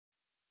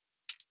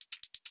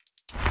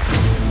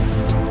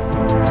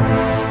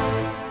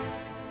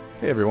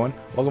Hey everyone,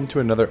 welcome to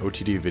another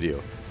OTD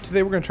video.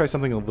 Today we're going to try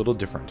something a little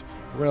different.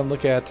 We're going to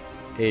look at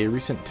a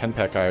recent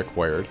 10-pack I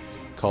acquired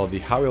called the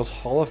Hot Wheels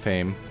Hall of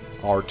Fame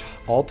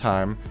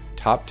All-Time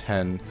Top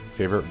 10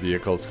 Favorite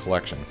Vehicles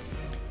Collection.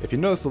 If you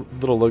notice the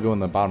little logo in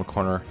the bottom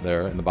corner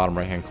there, in the bottom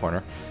right hand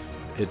corner,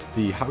 it's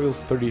the Hot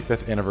Wheels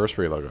 35th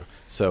anniversary logo.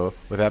 So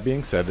with that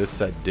being said, this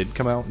set did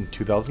come out in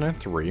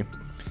 2003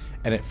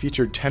 and it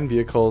featured 10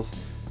 vehicles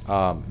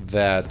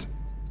that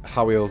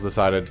Hot Wheels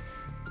decided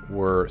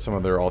were some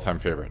of their all-time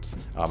favorites.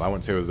 I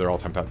wouldn't say it was their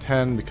all-time top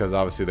 10 because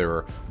obviously there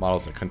were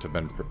models that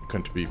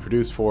couldn't be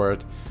produced for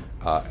it,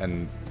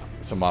 and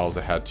some models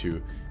that had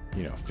to,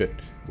 fit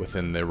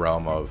within the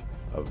realm of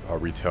a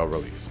retail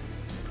release.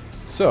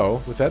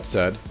 So with that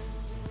said,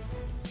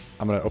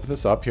 I'm going to open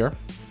this up here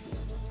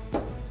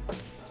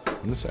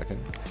in a second.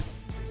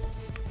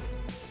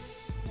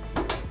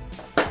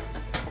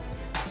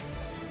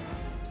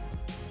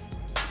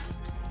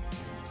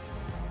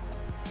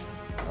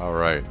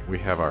 Alright, we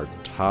have our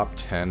top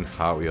 10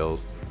 Hot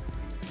Wheels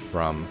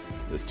from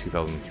this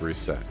 2003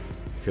 set.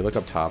 If you look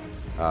up top,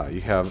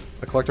 you have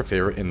a collector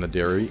favorite in the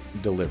Dairy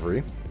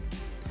Delivery.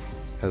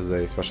 Has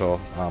a special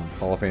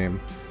Hall of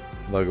Fame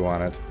logo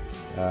on it.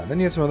 Then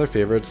you have some other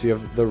favorites. You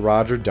have the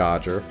Roger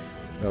Dodger.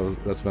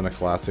 That's been a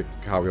classic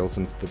Hot Wheels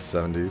since the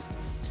 70s.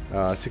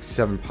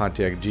 67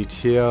 Pontiac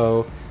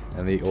GTO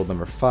and the old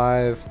number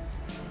 5.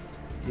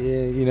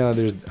 Yeah,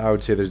 I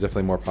would say there's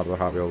definitely more popular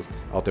Hot Wheels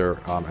out there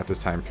at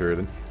this time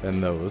period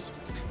than those.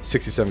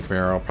 67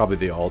 Camaro, probably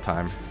the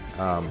all-time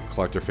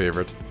collector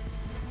favorite.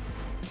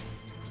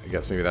 I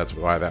guess maybe that's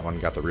why that one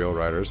got the real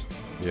riders.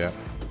 Yeah.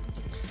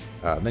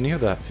 Then you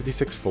have the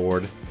 56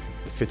 Ford,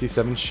 the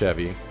 57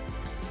 Chevy,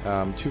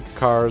 two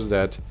cars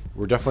that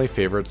were definitely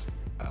favorites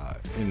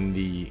in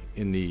the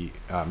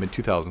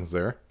mid-2000s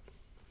there.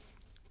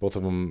 Both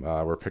of them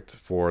were picked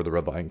for the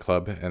Red Line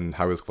Club and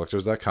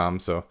HotWheelsCollectors.com,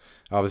 so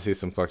obviously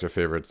some collector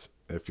favorites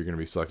if you're going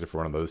to be selected for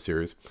one of those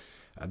series.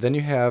 Then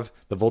you have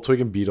the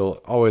Volkswagen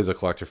Beetle, always a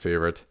collector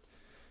favorite,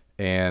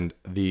 and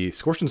the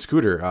Scorchin'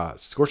 Scooter.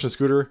 Scorchin'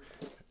 Scooter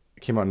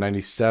came out in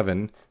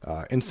 '97,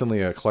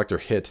 instantly a collector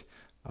hit.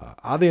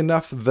 Oddly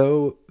enough,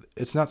 though,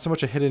 it's not so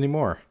much a hit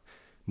anymore.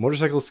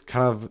 Motorcycles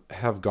kind of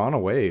have gone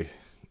away,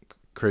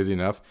 crazy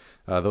enough.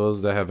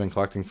 Those that have been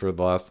collecting for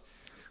the last,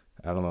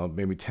 I don't know,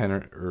 maybe 10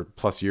 or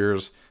plus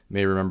years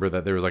may remember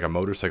that there was like a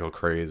motorcycle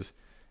craze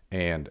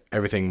and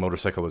everything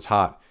motorcycle was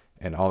hot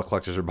and all the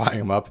collectors were buying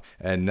them up,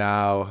 and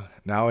now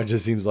it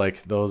just seems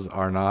like those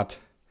are not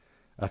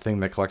a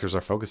thing that collectors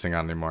are focusing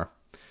on anymore.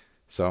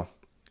 So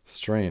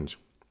strange.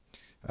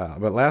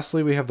 But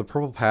lastly, we have the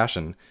Purple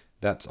Passion.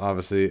 That's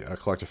obviously a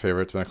collector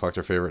favorite. It's been a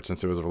collector favorite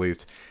since it was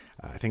released.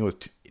 I think it was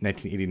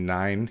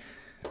 1989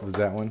 was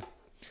that one.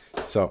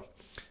 So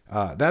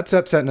that's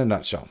that set in a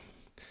nutshell.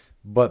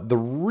 But the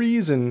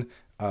reason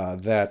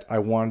that I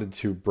wanted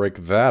to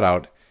break that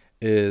out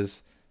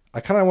is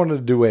I kind of wanted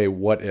to do a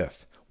what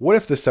if. What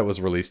if this set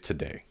was released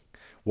today?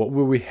 What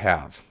would we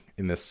have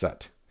in this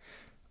set?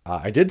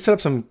 I did set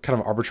up some kind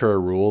of arbitrary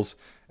rules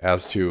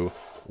as to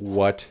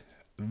what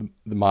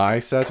my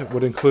set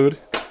would include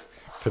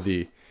for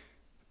the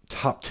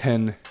top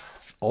 10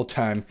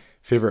 all-time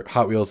favorite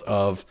Hot Wheels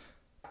of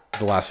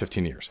the last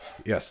 15 years.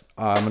 Yes,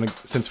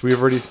 since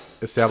we've already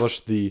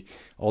established the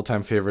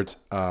all-time favorites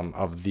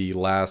of the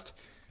last,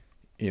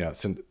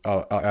 as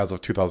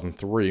of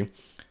 2003,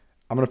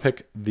 I'm gonna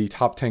pick the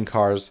top 10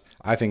 cars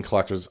I think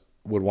collectors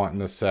would want in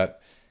this set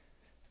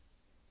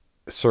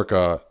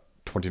circa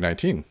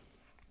 2019.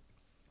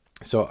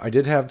 So I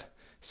did have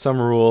some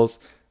rules.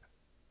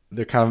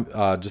 They're kind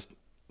of just,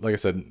 like I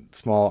said,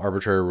 small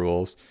arbitrary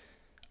rules.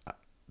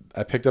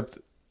 I kind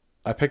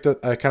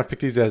of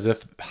picked these as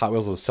if Hot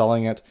Wheels was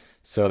selling it,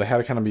 so they had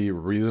to kind of be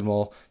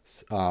reasonable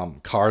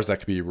cars that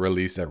could be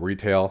released at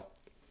retail,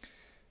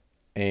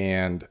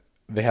 and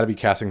they had to be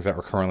castings that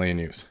were currently in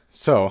use.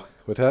 So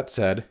with that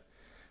said,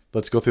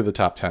 let's go through the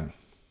top 10.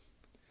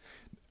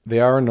 They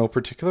are in no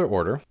particular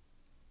order.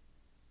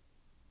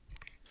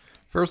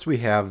 First, we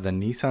have the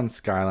Nissan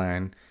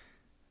Skyline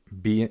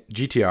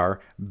GTR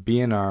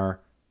BNR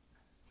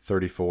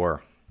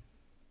 34.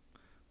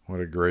 What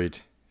a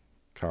great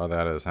car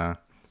that is, huh?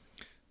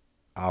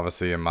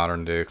 Obviously a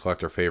modern day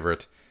collector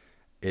favorite.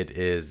 It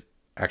is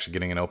actually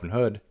getting an opening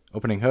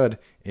hood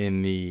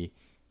in the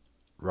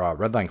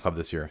Red Line Club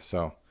this year,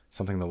 so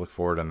something to look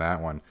forward on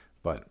that one.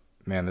 But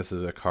man, this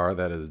is a car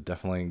that is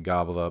definitely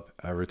gobbled up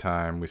every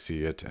time we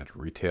see it at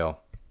retail.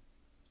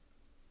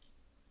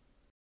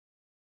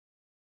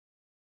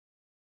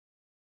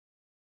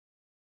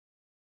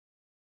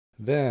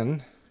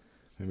 Then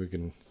maybe we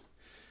can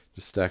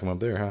just stack them up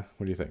there, huh?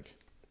 What do you think?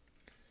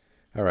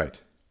 All right,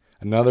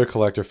 another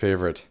collector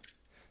favorite,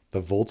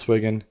 the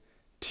Volkswagen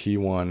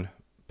T1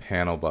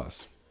 panel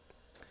bus.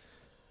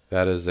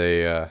 That is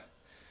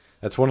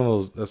that's one of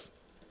those.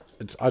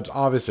 It's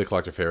obviously a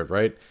collector favorite,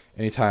 right?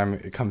 Anytime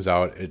it comes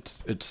out,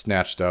 it's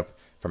snatched up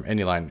from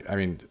any line. I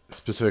mean,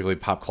 specifically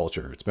pop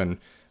culture. It's been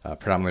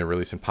predominantly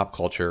released in pop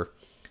culture,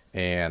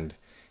 and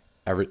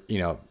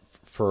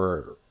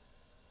for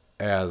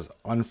as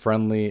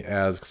unfriendly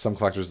as some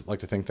collectors like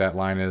to think that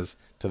line is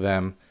to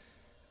them,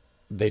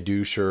 they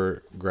do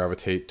sure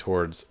gravitate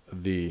towards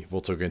the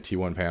Volkswagen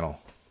T1 panel.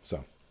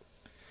 So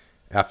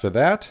after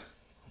that,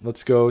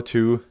 let's go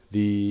to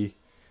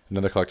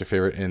another collector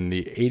favorite in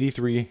the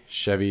 83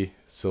 Chevy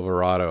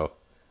Silverado,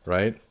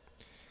 right?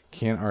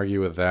 Can't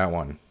argue with that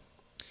one.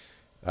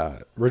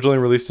 Originally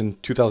released in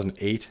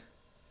 2008.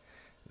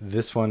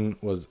 This one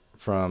was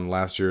from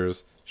last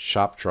year's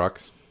Shop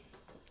Trucks.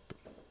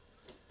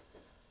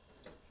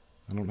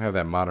 I don't have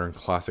that Modern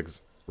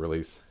Classics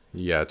release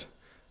yet.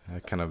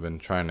 I've kind of been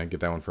trying to get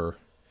that one for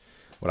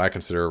what I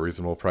consider a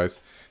reasonable price.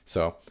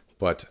 So,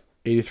 but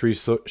 83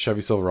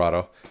 Chevy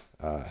Silverado,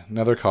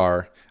 another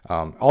car.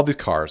 All these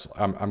cars,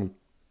 I'm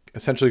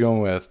essentially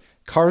going with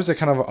cars that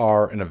kind of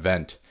are an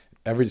event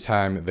every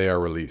time they are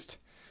released.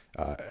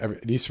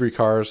 These three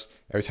cars,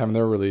 every time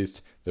they're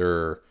released,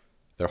 they're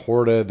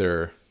hoarded.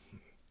 They're,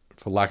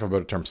 for lack of a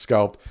better term,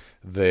 scalped.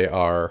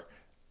 They're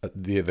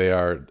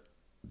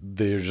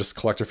just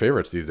collector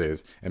favorites these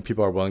days, and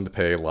people are willing to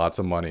pay lots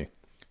of money.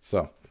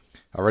 So,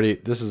 already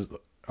this is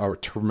a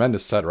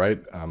tremendous set, right?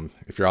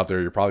 If you're out there,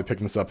 you're probably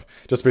picking this up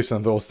just based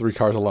on those three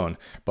cars alone.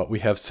 But we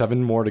have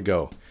 7 more to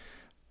go.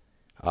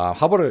 How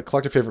about a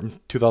collector favorite from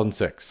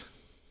 2006?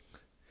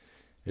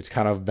 It's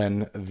kind of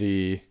been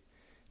the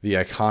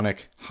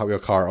iconic Hot Wheel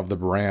car of the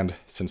brand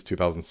since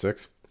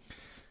 2006.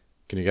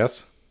 Can you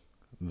guess?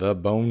 The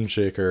Bone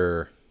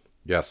Shaker.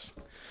 Yes,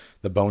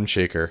 the Bone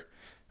Shaker.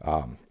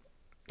 I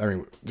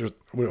mean,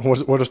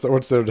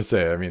 what's there to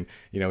say? I mean,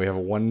 we have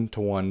a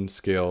 1-to-1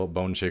 scale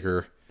Bone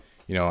Shaker,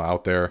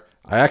 out there.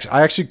 I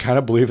actually kind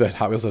of believe that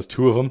Hot Wheels has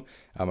 2 of them.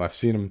 I've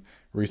seen them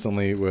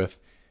recently with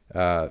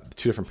 2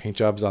 different paint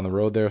jobs on the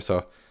road there.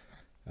 So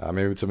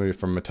maybe somebody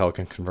from Mattel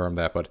can confirm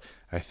that. But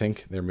I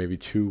think there may be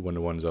 2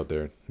 1-to-1s out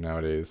there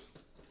nowadays.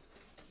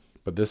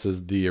 But this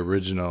is the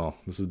original.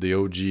 This is the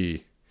OG.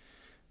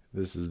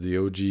 This is the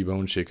OG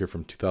Bone Shaker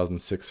from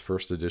 2006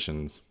 first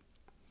editions.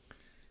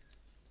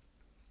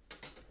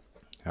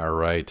 All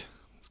right,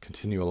 let's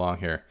continue along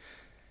here.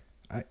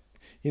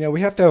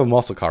 We have to have a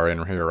muscle car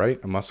in here, right?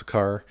 A muscle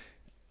car.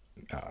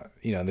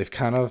 They've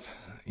kind of,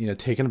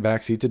 taken a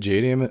backseat to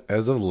JDM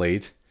as of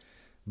late,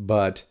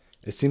 but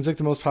it seems like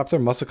the most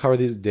popular muscle car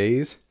these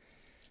days,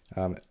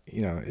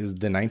 is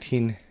the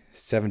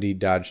 1970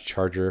 Dodge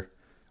Charger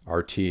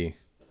RT.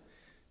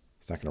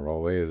 It's not going to roll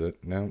away, is it?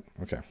 No?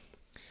 Okay.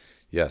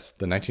 Yes,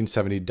 the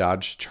 1970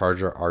 Dodge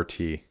Charger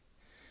RT.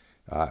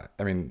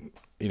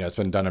 It's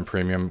been done in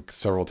premium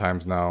several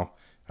times now.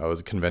 It was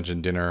a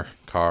convention dinner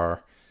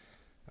car.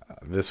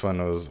 This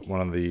one was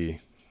one of the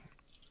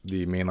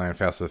mainline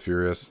Fast and the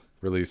Furious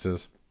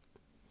releases.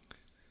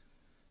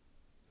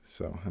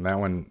 So, and that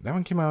one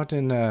came out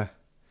in. I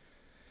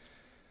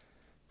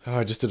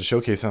just did a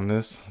showcase on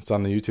this. It's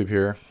on the YouTube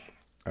here.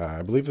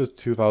 I believe it was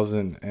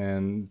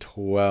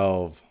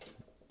 2012,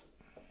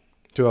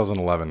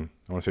 2011.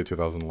 I want to say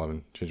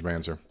 2011. Change my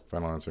answer.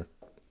 Final answer.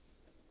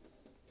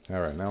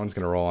 All right, that one's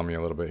gonna roll on me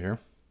a little bit here.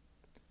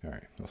 All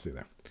right, we'll see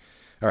there.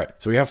 All right,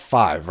 so we have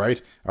 5,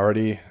 right?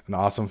 Already an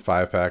awesome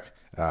 5-pack.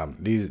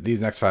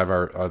 These next 5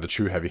 are the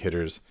true heavy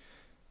hitters.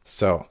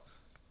 So,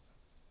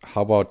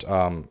 how about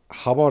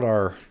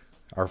our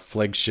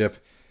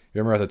flagship?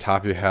 Remember at the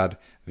top you had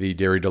the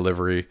dairy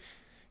delivery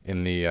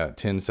in the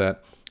tin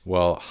set.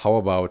 Well, how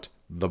about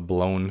the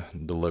blown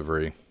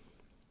delivery?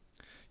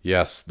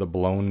 Yes, the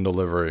blown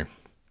delivery.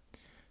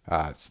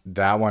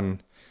 That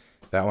one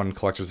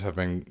collectors have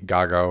been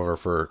gaga over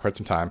for quite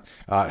some time.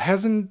 It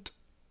hasn't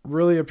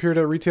really appeared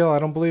at retail, I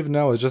don't believe.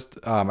 No, it's just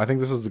I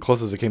think this is the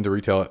closest it came to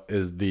retail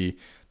is the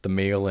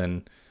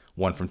mail-in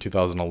one from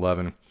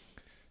 2011.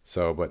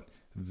 So, but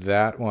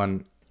that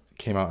one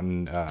came out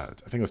in I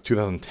think it was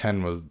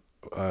 2010.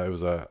 It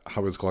was a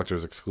Hot Wheels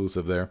Collector's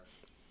exclusive there.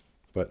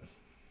 But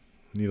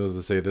needless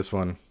to say, this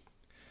one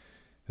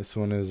if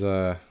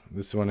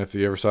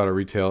you ever saw it at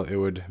retail, it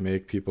would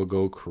make people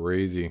go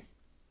crazy.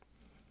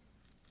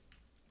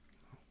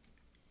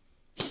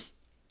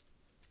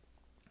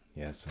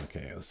 Yes,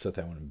 okay, let's set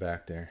that one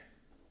back there.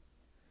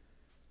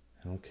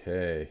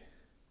 Okay.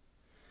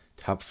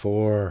 Top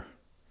 4.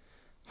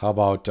 How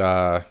about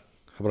a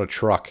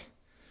truck?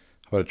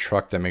 How about a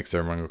truck that makes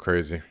everyone go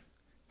crazy?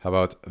 How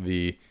about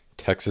the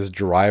Texas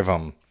Drive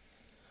 'em?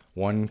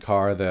 One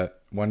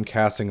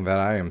casting that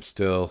I am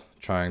still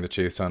trying to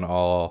chase on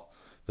all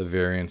the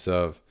variants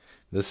of.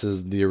 This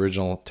is the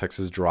original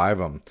Texas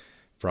Drive 'em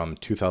from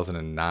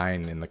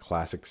 2009 in the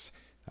classics.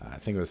 I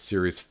think it was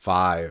Series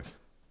 5.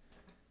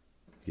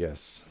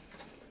 Yes.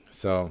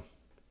 So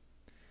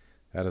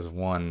that is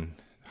one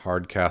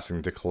hard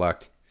casting to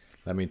collect.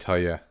 Let me tell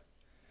you.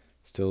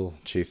 Still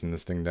chasing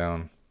this thing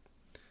down.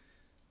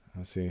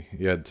 Let's see.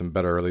 You had some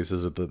better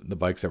releases with the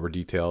bikes that were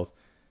detailed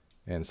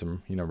and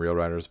some, real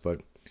riders,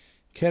 but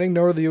can't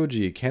ignore the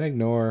OG. Can't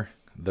ignore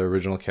the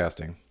original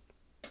casting.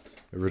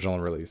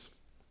 Original release.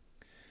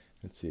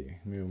 Let's see.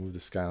 Maybe we'll move the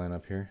skyline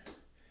up here.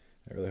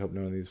 I really hope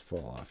none of these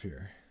fall off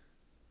here.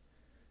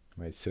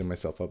 I might sit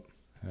myself up.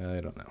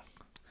 I don't know.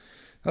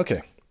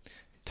 Okay,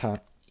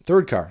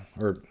 third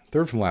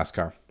from last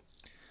car.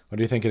 What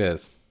do you think it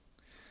is?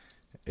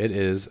 It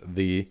is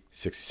the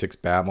 66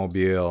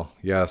 Batmobile.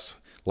 Yes,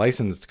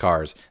 licensed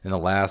cars in the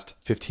last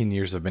 15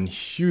 years have been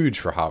huge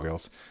for Hot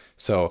Wheels.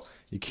 So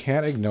you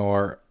can't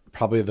ignore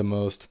probably the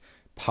most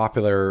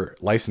popular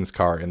licensed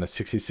car in the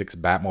 66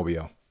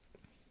 Batmobile.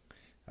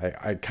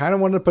 I kind of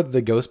wanted to put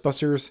the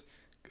Ghostbusters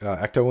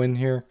Ecto in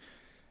here,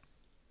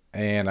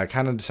 and I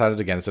kind of decided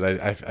against it.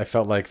 I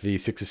felt like the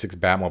 66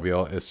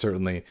 Batmobile is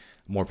certainly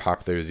more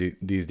popular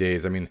these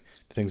days. I mean,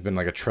 the thing's been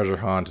like a treasure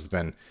hunt. It's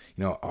been,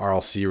 you know,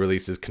 RLC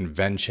releases,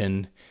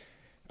 convention,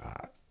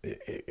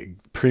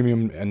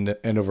 premium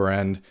end over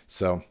end.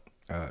 So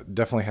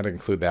definitely had to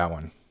include that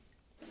one.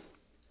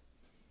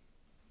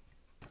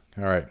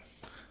 All right.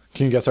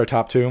 Can you guess our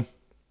top two?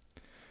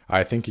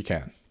 I think you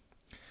can.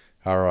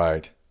 All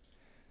right.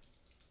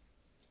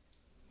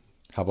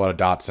 How about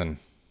a Datsun?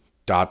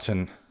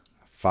 Datsun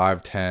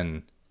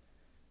 510.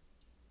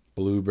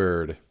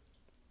 Bluebird.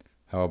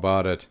 How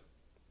about it?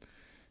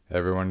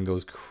 Everyone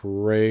goes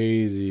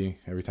crazy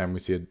every time we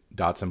see a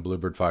Datsun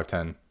Bluebird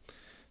 510.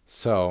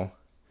 So,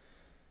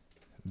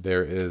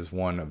 there is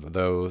one of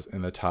those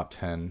in the top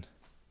 10.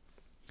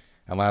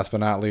 And last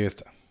but not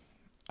least,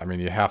 I mean,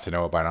 you have to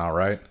know it by now,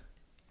 right?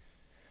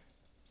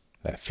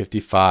 That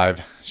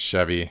 55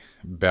 Chevy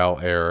Bel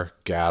Air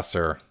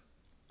Gasser.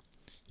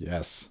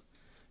 Yes.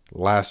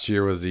 Last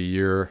year was the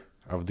year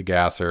of the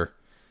Gasser.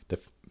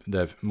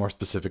 The more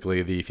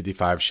specifically, the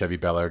 55 Chevy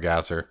Bel Air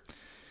Gasser.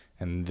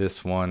 And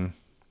this one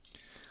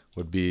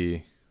would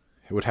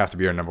have to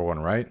be our number one,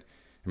 right?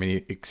 I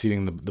mean,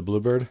 exceeding the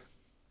Bluebird.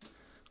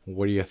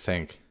 What do you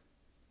think?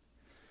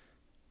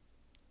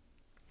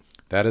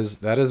 That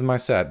is my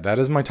set. That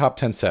is my top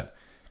 10 set.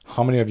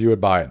 How many of you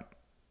would buy it?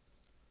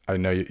 I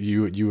know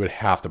you would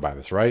have to buy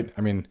this, right?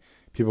 I mean,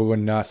 people go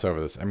nuts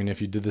over this. I mean,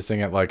 if you did this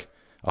thing at like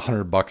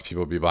 $100,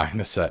 people would be buying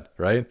this set,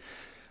 right?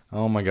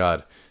 Oh my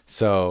God.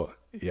 So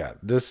yeah,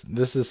 this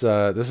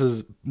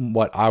is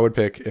what I would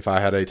pick if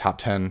I had a top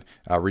 10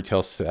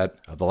 retail set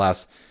of the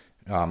last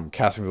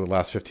castings of the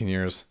last 15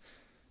 years.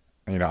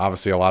 You know,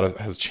 obviously a lot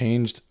has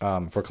changed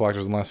for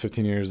collectors in the last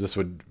 15 years. This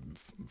would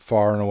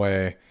far and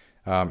away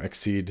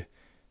exceed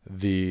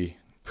the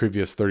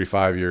previous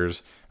 35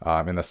 years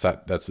in the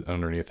set that's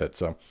underneath it.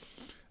 So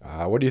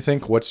what do you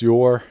think? What's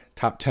your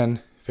top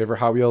 10 favorite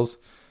Hot Wheels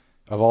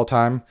of all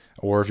time?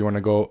 Or if you want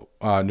to go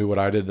do what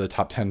I did, the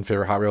top 10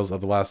 favorite Hot Wheels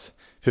of the last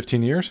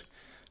 15 years,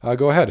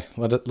 go ahead.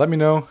 Let me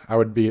know. I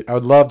would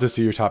love to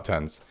see your top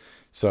 10s.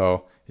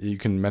 So you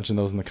can mention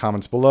those in the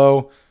comments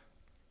below.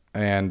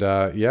 And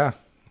yeah,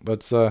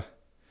 let's how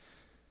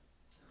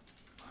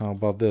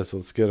about this?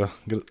 Let's get a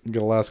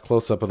last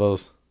close up of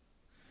those.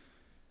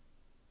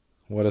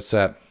 What a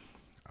set.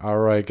 All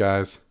right,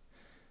 guys.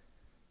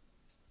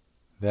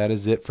 That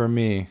is it for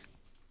me.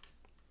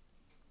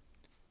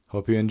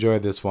 Hope you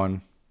enjoyed this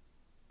one.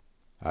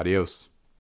 Adios.